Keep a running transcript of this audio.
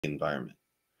environment.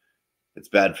 It's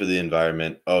bad for the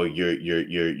environment. Oh,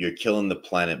 you're killing the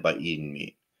planet by eating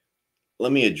meat.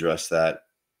 Let me address that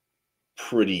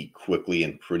pretty quickly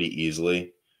and pretty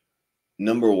easily.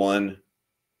 Number one,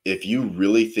 if you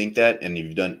really think that and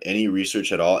you've done any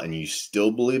research at all and you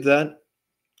still believe that,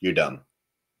 you're dumb.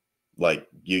 Like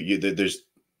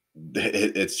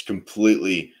it's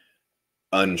completely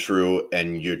untrue,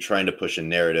 and you're trying to push a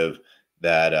narrative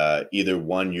that either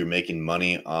one, you're making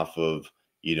money off of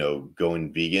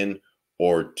going vegan,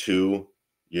 or two,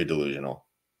 you're delusional.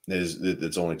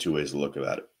 It's only two ways to look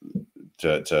about it,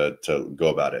 to go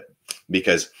about it.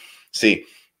 Because see,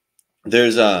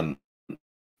 there's to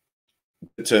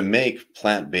make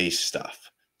plant-based stuff,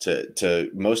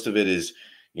 to most of it is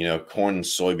corn and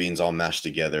soybeans all mashed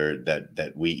together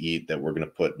that we eat, that we're going to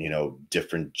put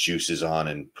different juices on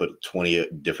and put 20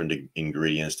 different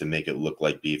ingredients to make it look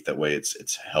like beef. That way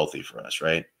it's healthy for us,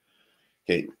 right?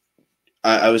 Okay.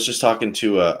 I was just talking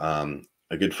to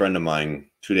a good friend of mine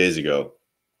 2 days ago.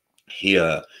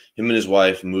 Him and his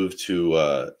wife moved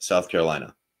to South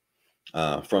Carolina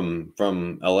from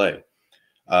LA.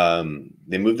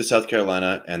 They moved to South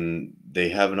Carolina, and they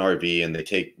have an RV, and they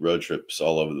take road trips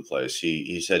all over the place.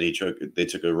 He said they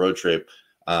took a road trip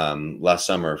last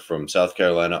summer from South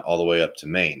Carolina all the way up to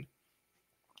Maine.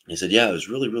 He said, yeah, it was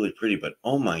really, really pretty, but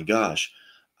oh my gosh,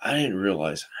 I didn't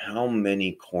realize how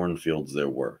many cornfields there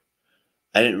were.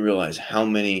 I didn't realize how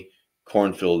many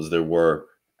cornfields there were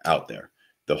out there.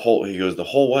 He goes, the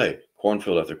whole way,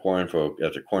 cornfield after cornfield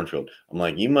after cornfield. I'm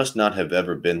like, you must not have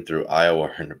ever been through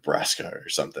Iowa or Nebraska or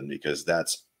something, because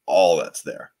that's all that's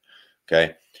there.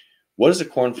 Okay. What does a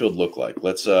cornfield look like?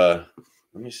 Let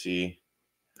me see.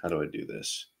 How do I do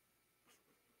this?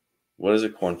 What is a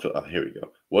cornfield? Oh, here we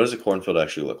go. What does a cornfield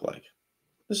actually look like?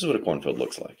 This is what a cornfield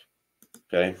looks like.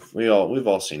 Okay. We've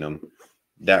all seen them.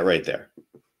 That right there.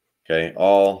 Okay.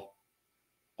 All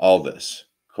this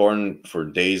corn for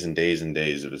days and days and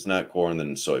days. If it's not corn,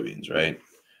 then it's soybeans, right?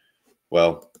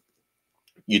 Well,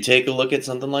 you take a look at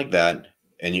something like that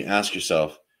and you ask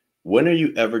yourself, when are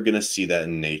you ever going to see that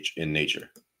in nature?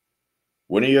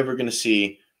 When are you ever going to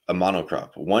see a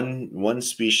monocrop, one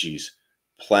species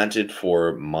planted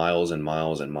for miles and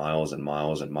miles and miles and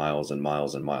miles and miles and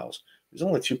miles and miles? There's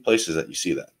only two places that you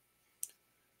see that.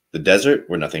 The desert,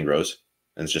 where nothing grows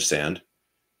and it's just sand,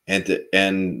 and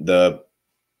the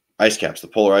ice caps, the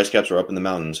polar ice caps, are up in the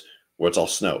mountains where it's all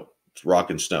snow. It's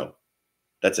rock and snow.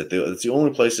 That's it. It's the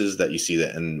only places that you see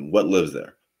that. And what lives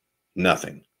there?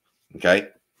 Nothing. Okay.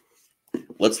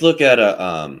 Let's look at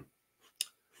a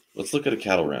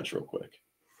cattle ranch real quick.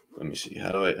 Let me see.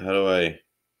 How do I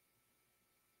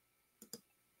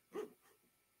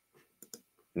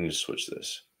let me just switch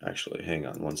this. Actually, hang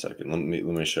on one second. Let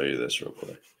me show you this real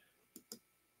quick.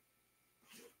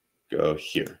 Go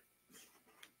here.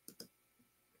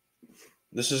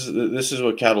 This is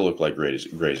what cattle look like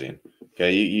grazing.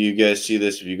 Okay, you guys see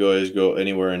this? If you guys go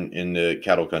anywhere in the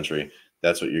cattle country,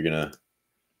 that's what you're gonna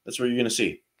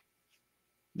see.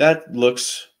 That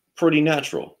looks pretty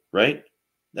natural, right?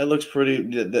 That looks pretty.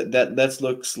 That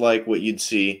looks like what you'd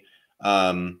see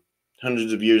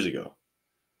hundreds of years ago.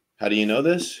 How do you know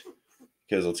this?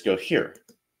 Because let's go here.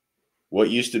 What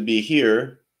used to be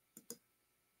here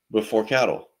before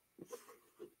cattle?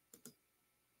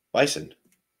 Bison.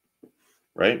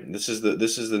 Right? This is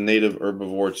the native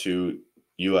herbivore to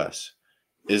US.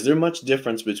 Is there much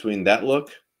difference between that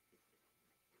look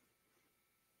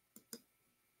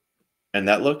and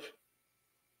that look?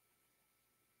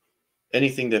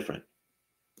 Anything different?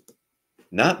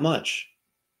 Not much.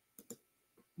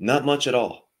 Not much at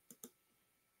all.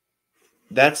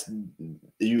 That's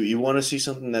you want to see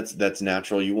something that's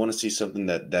natural. You want to see something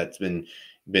that's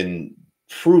been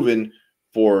proven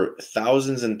for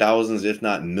thousands and thousands, if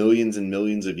not millions and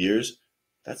millions of years.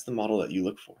 That's the model that you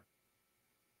look for.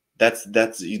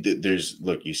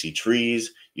 Look, you see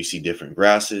trees, you see different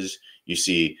grasses, you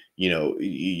see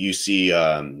nature's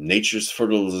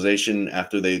fertilization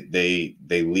after they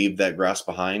leave that grass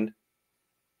behind.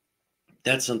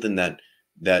 That's something that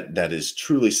is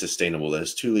truly sustainable, that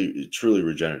is truly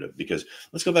regenerative. Because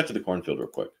let's go back to the cornfield real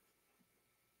quick.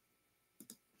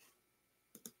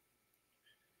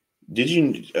 Did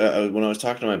you, when I was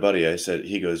talking to my buddy,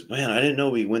 he goes, man, I didn't know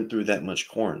we went through that much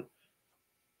corn.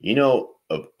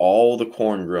 Of all the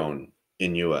corn grown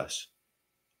in US,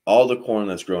 all the corn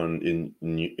that's grown in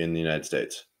the United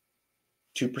States,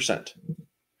 2%.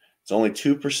 It's only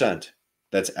 2%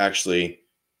 that's actually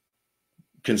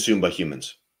consumed by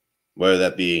humans. Whether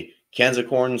that be cans of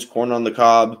corns, corn on the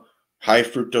cob, high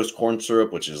fructose corn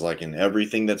syrup, which is like in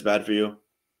everything that's bad for you,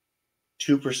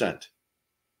 2%.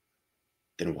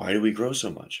 Then why do we grow so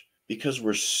much? Because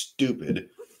we're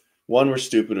stupid. One, we're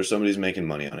stupid, or somebody's making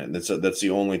money on it. That's the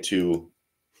only two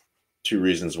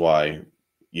reasons why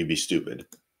you'd be stupid.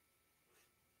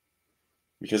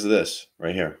 Because of this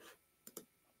right here.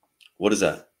 What is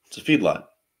that? It's a feedlot.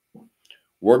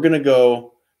 We're going to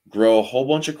go grow a whole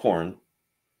bunch of corn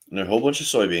and a whole bunch of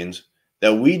soybeans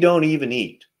that we don't even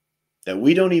eat.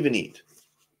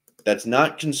 That's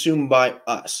not consumed by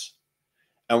us.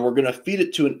 And we're going to feed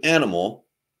it to an animal,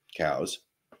 cows,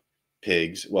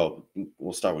 pigs. Well,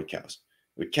 we'll start with cows.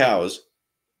 With cows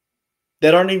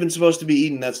that aren't even supposed to be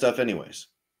eating that stuff anyways.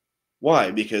 Why?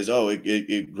 Because,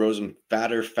 it grows them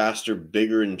fatter, faster,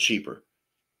 bigger, and cheaper.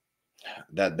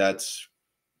 That's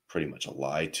pretty much a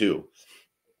lie too.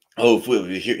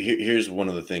 Here's one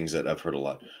of the things that I've heard a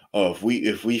lot. If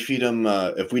we feed them,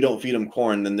 if we don't feed them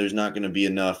corn, then there's not going to be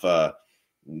enough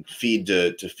feed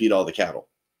to feed all the cattle.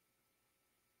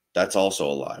 That's also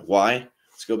a lie. Why?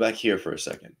 Let's go back here for a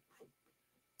second.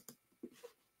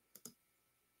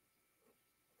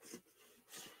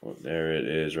 Well, there it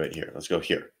is right here. Let's go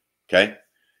here. Okay.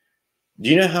 Do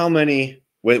you know how many,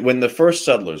 when the first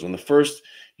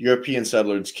European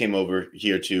settlers came over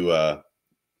here to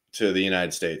the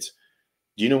United States,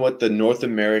 do you know what the North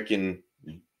American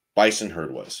bison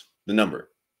herd was? The number.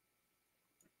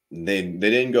 They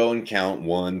didn't go and count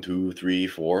 1, 2, 3,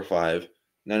 4, 5.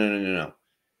 No.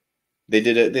 They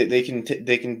did it.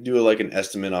 They can do like an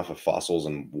estimate off of fossils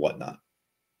and whatnot.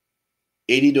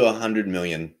 80 to 100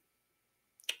 million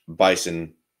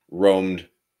bison roamed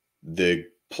the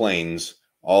plains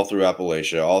all through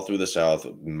Appalachia, all through the South,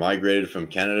 migrated from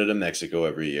Canada to Mexico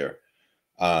every year.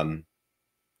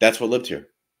 That's what lived here.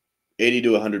 80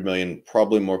 to 100 million,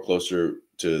 probably more closer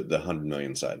to the 100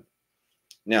 million side.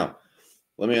 Now,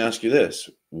 let me ask you this.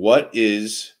 What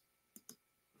is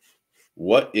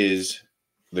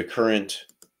the current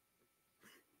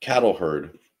cattle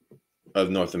herd of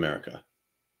North America?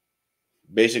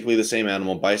 Basically the same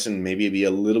animal. Bison maybe be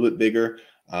a little bit bigger,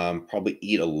 probably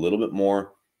eat a little bit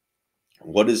more.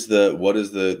 What is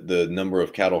the number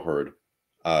of cattle herd?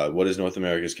 What is North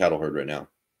America's cattle herd right now?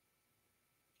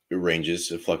 It ranges,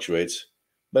 it fluctuates,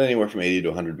 but anywhere from 80 to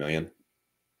 100 million.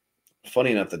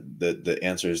 Funny enough that the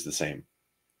answer is the same.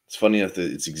 It's funny enough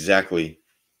that it's exactly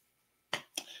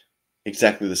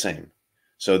the same.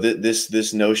 So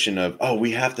this notion of,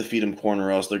 we have to feed them corn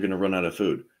or else they're going to run out of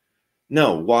food.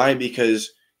 No, why?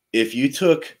 Because if you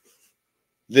took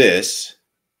this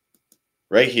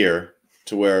right here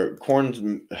to where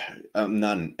corn's, I'm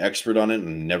not an expert on it,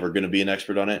 I'm never going to be an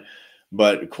expert on it,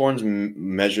 but corn's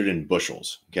measured in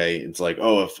bushels. Okay, it's like,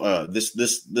 if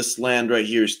this land right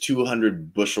here is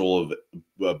 200 bushel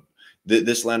of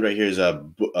this land right here is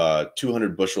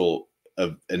 200 bushel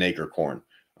of an acre corn.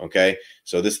 Okay,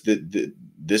 so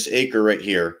this acre right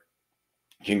here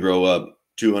can grow up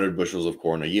 200 bushels of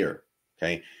corn a year.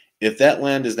 Okay, if that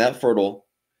land is that fertile,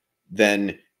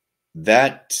 then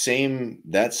that same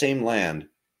land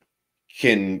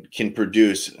can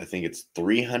produce, I think it's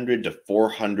 300 to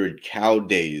 400 cow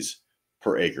days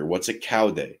per acre. What's a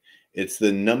cow day? It's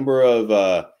the number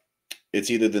of it's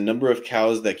either the number of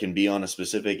cows that can be on a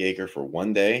specific acre for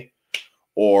one day,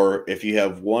 or if you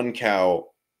have one cow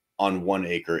on 1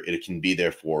 acre, it can be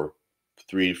there for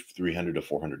 300 to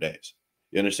 400 days.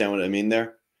 You understand what I mean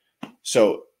there?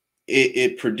 So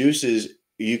it produces,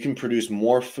 you can produce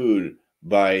more food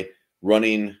by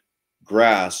running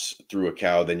grass through a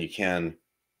cow than you can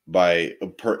by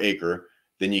per acre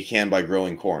than you can by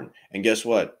growing corn. And guess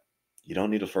what? You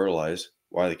don't need to fertilize.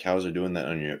 Why? The cows are doing that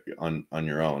on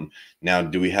your own. Now,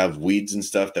 do we have weeds and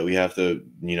stuff that we have to,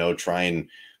 try and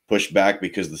push back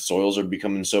because the soils are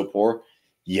becoming so poor?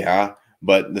 Yeah,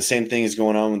 but the same thing is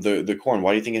going on with the corn.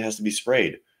 Why do you think it has to be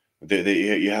sprayed?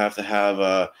 You have to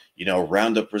have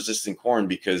Roundup resistant corn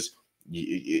because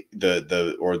you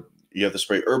have to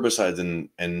spray herbicides and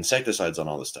insecticides on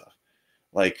all this stuff.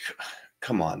 Like,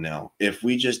 come on now. If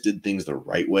we just did things the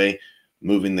right way,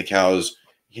 moving the cows,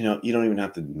 you don't even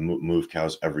have to move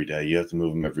cows every day. You have to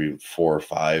move them every 4 or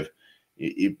 5.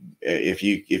 If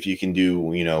you can do,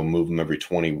 move them every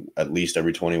 20, at least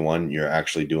every 21, you're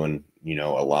actually doing, a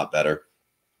lot better.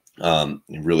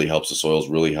 It really helps the soils,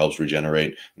 really helps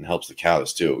regenerate, and helps the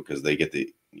cows too, because they get to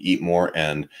eat more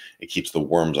and it keeps the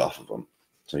worms off of them.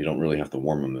 So you don't really have to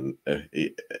worm them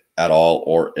at all,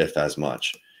 or if as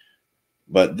much.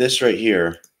 But this right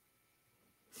here,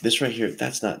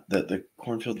 that's not the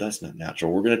cornfield. That's not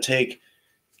natural. We're going to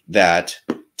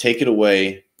take it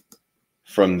away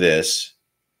from this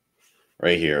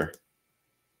right here,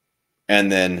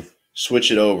 and then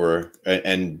switch it over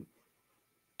and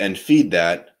feed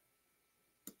that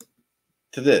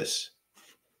to this.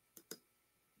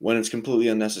 when it's completely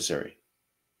unnecessary.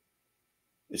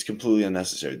 It's completely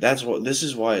unnecessary. This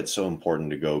is why it's so important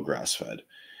to go grass fed.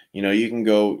 You can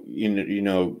go,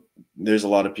 there's a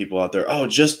lot of people out there, oh,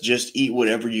 just eat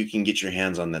whatever you can get your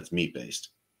hands on that's meat based.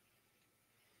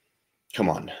 Come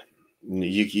on.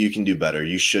 You can do better.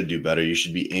 You should do better. You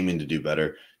should be aiming to do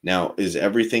better. Now, is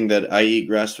everything that I eat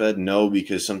grass fed? No,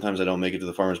 because sometimes I don't make it to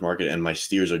the farmer's market and my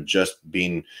steers are just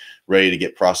being ready to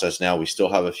get processed now. We still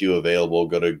have a few available.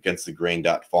 Go to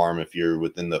againstthegrain.farm if you're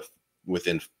within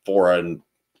 4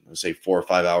 or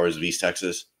 5 hours of East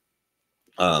Texas.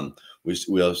 We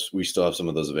still have some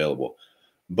of those available.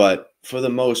 But for the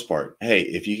most part, hey,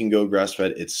 if you can go grass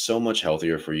fed, it's so much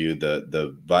healthier for you.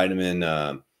 The vitamin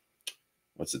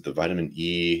the vitamin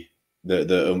E, the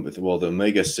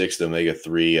omega-6 to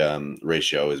omega-3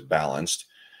 ratio is balanced.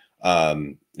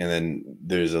 And then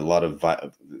there's a lot of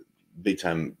big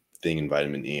time thing in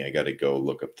vitamin E. I got to go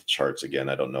look up the charts again.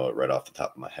 I don't know it right off the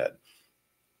top of my head.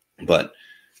 But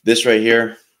this right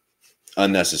here,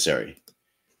 unnecessary.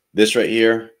 This right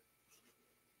here,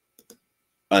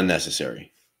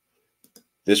 unnecessary.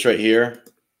 This right here,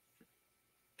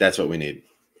 that's what we need.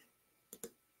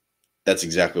 That's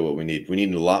exactly what we need. We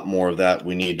need a lot more of that.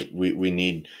 We need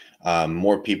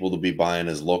more people to be buying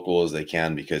as local as they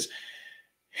can, because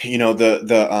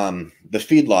the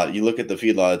feedlot, you look at the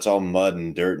feedlot, it's all mud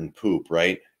and dirt and poop,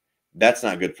 right? That's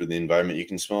not good for the environment. You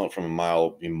can smell it from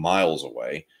miles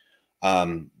away.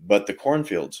 But the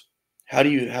cornfields, how do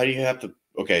you have to,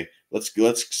 okay, let's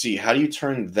see, how do you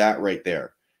turn that right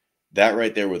there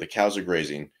where the cows are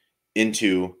grazing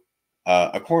into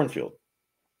a cornfield?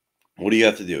 What do you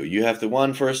have to do? You have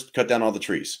to, first cut down all the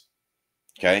trees.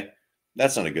 Okay.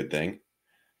 That's not a good thing.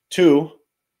 2,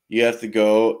 you have to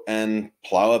go and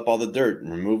plow up all the dirt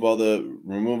and remove all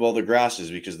the grasses,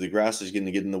 because the grass is going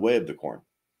to get in the way of the corn.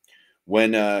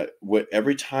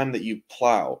 Every time that you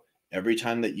plow, every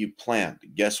time that you plant,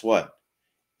 guess what?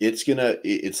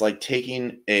 It's like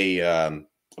taking a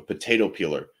potato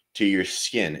peeler to your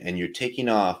skin, and you're taking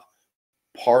off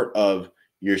part of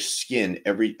your skin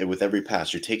with every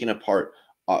pass. You're taking apart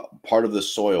part of the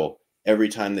soil every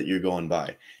time that you're going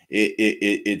by.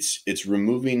 It's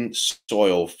removing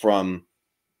soil from,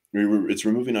 it's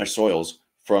removing our soils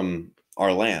from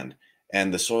our land,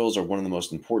 and the soils are one of the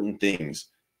most important things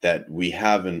that we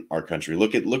have in our country.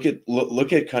 Look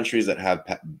at countries that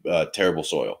have terrible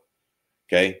soil.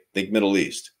 Okay, think Middle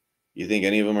East. You think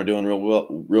any of them are doing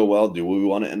real well? Do we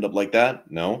want to end up like that?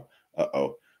 No.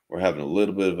 Uh-oh. We're having a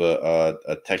little bit of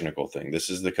a technical thing. This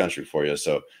is the country for you.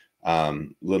 So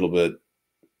little bit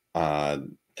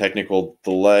technical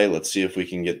delay. Let's see if we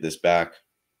can get this back.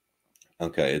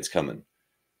 Okay, it's coming.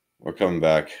 We're coming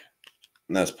back.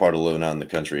 And that's part of living out in the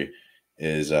country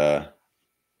is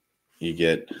you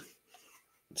get,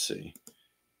 let's see.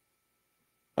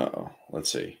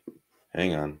 Let's see.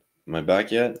 Hang on. Am I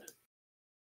back yet?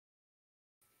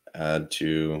 Add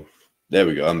to, there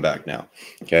we go. I'm back now.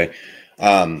 Okay.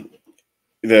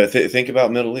 Think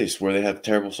about Middle East, where they have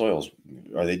terrible soils.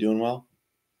 Are they doing well?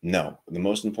 No. The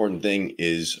most important thing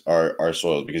is our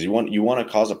soils, because you want to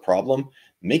cause a problem,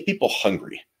 make people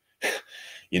hungry.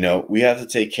 We have to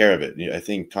take care of it. I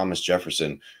think Thomas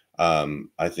Jefferson,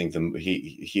 I think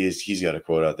he's got a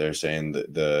quote out there saying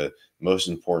that the most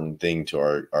important thing to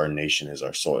our nation is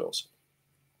our soils.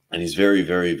 And he's very,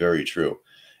 very, very true.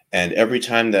 And every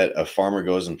time that a farmer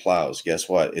goes and plows, guess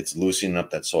what? It's loosening up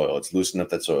that soil. It's loosening up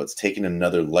that soil. It's taking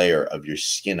another layer of your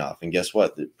skin off. And guess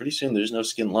what? Pretty soon there's no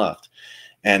skin left.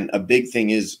 And a big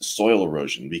thing is soil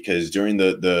erosion, because during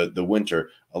the winter,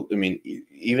 I mean,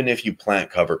 even if you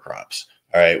plant cover crops,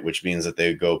 all right, which means that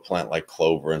they go plant like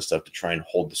clover and stuff to try and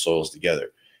hold the soils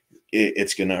together,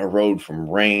 it's going to erode from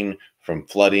rain, from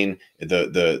flooding. It's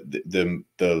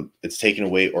taking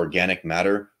away organic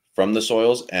matter from the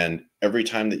soils, and every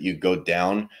time that you go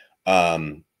down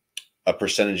a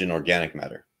percentage in organic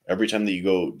matter,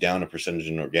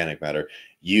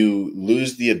 you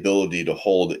lose the ability to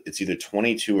hold. It's either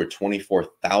 22 or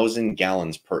 24,000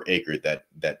 gallons per acre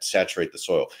that saturate the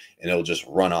soil, and it'll just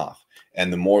run off.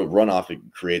 And the more runoff it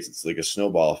creates, it's like a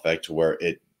snowball effect to where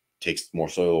it takes more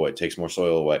soil away,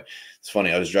 It's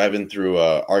funny. I was driving through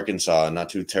Arkansas not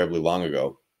too terribly long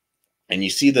ago, and you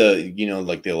see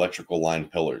like the electrical line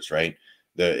pillars, right?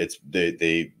 They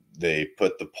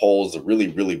put the poles, the really,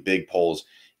 really big poles,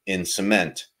 in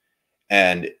cement,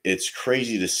 and it's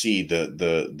crazy to see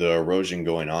the erosion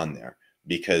going on there,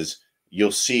 because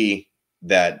you'll see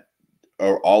that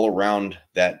all around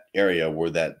that area where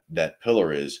that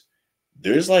pillar is,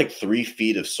 there's like 3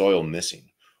 feet of soil missing.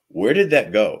 Where did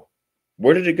that go?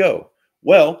 Where did it go?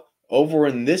 Well, over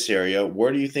in this area,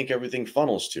 where do you think everything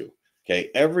funnels to? Okay,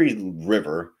 every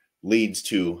river leads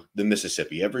to the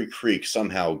Mississippi. Every creek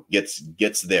somehow gets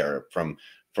there from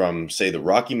say the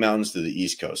Rocky Mountains to the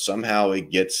East Coast. Somehow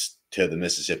it gets to the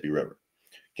Mississippi River.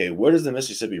 Okay, where does the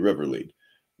Mississippi River lead?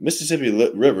 Mississippi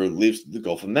River leads the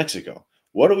Gulf of Mexico.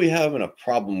 What are we having a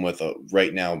problem with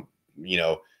right now? You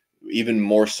know, even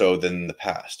more so than in the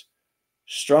past.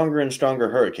 Stronger and stronger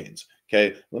hurricanes.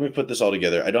 Okay, let me put this all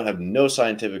together. I don't have no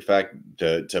scientific fact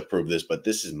to prove this, but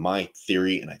this is my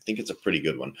theory, and I think it's a pretty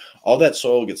good one. All that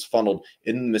soil gets funneled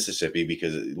in the Mississippi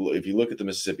because if you look at the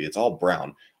Mississippi, it's all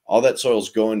brown. All that soil is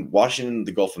going, washing into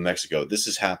the Gulf of Mexico. This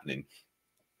is happening.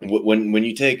 When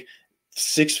you take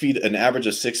 6 feet, an average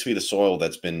of 6 feet of soil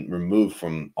that's been removed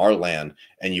from our land,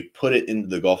 and you put it into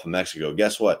the Gulf of Mexico,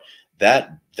 guess what?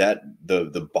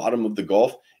 The bottom of the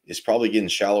Gulf is probably getting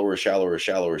shallower, shallower,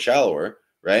 shallower, shallower,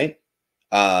 right?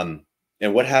 And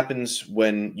what happens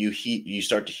when you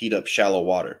start to heat up shallow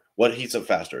water? What heats up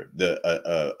faster?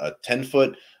 A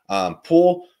 10-foot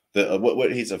pool.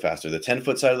 What heats up faster? The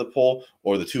 10-foot side of the pool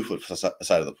or the 2-foot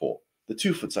side of the pool? The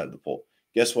 2-foot side of the pool.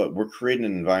 Guess what? We're creating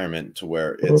an environment to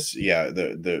where it's are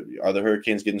the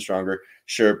hurricanes getting stronger?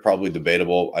 Sure, probably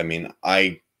debatable. I mean,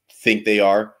 I think they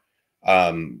are.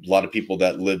 A lot of people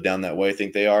that live down that way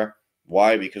think they are.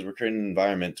 Why? Because we're creating an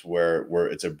environment to where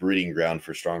it's a breeding ground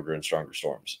for stronger and stronger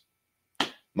storms.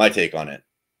 My take on it.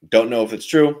 Don't know if it's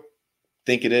true.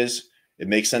 Think it is. It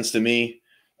makes sense to me.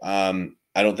 I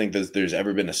don't think there's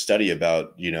ever been a study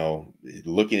about,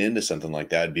 looking into something like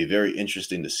that. It'd be very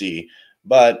interesting to see.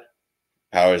 But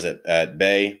powers at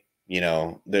bay,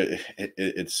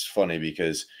 it's funny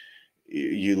because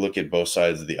you look at both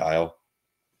sides of the aisle.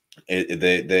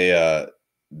 They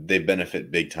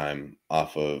benefit big time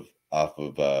off of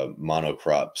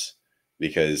monocrops,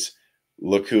 because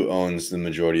look who owns the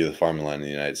majority of the farming land in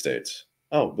the United States.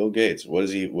 Oh, Bill Gates. What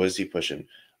is he pushing?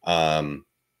 Beyond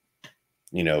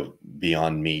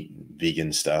meat,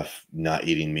 vegan stuff, not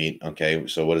eating meat. Okay,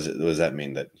 so what does that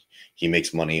mean? That he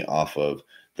makes money off of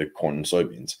the corn and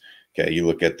soybeans. Okay, you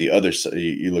look at the other side.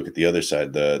 You look at the other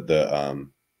side, the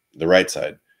right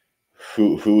side.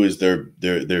 Who is their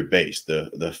base?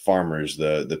 The farmers,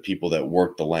 the people that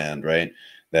work the land, right?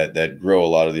 That grow a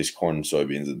lot of these corn and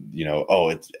soybeans.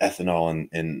 It's ethanol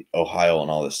in Ohio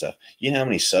and all this stuff. You know how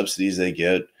many subsidies they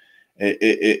get? We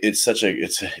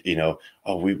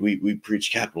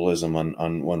preach capitalism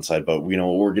on one side, but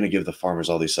we're going to give the farmers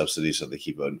all these subsidies so they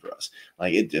keep voting for us.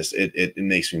 Like, it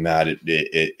makes me mad.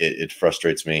 It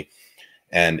frustrates me,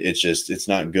 and it's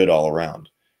not good all around.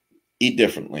 Eat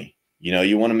differently.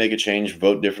 You want to make a change,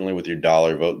 vote differently with your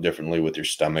dollar, vote differently with your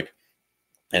stomach,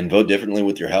 and vote differently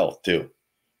with your health too.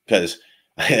 Because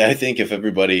I think if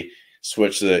everybody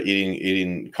switched to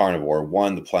eating carnivore,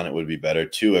 1, the planet would be better.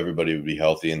 2, everybody would be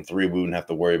healthy. And 3, we wouldn't have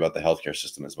to worry about the healthcare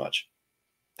system as much.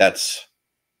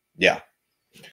 Yeah.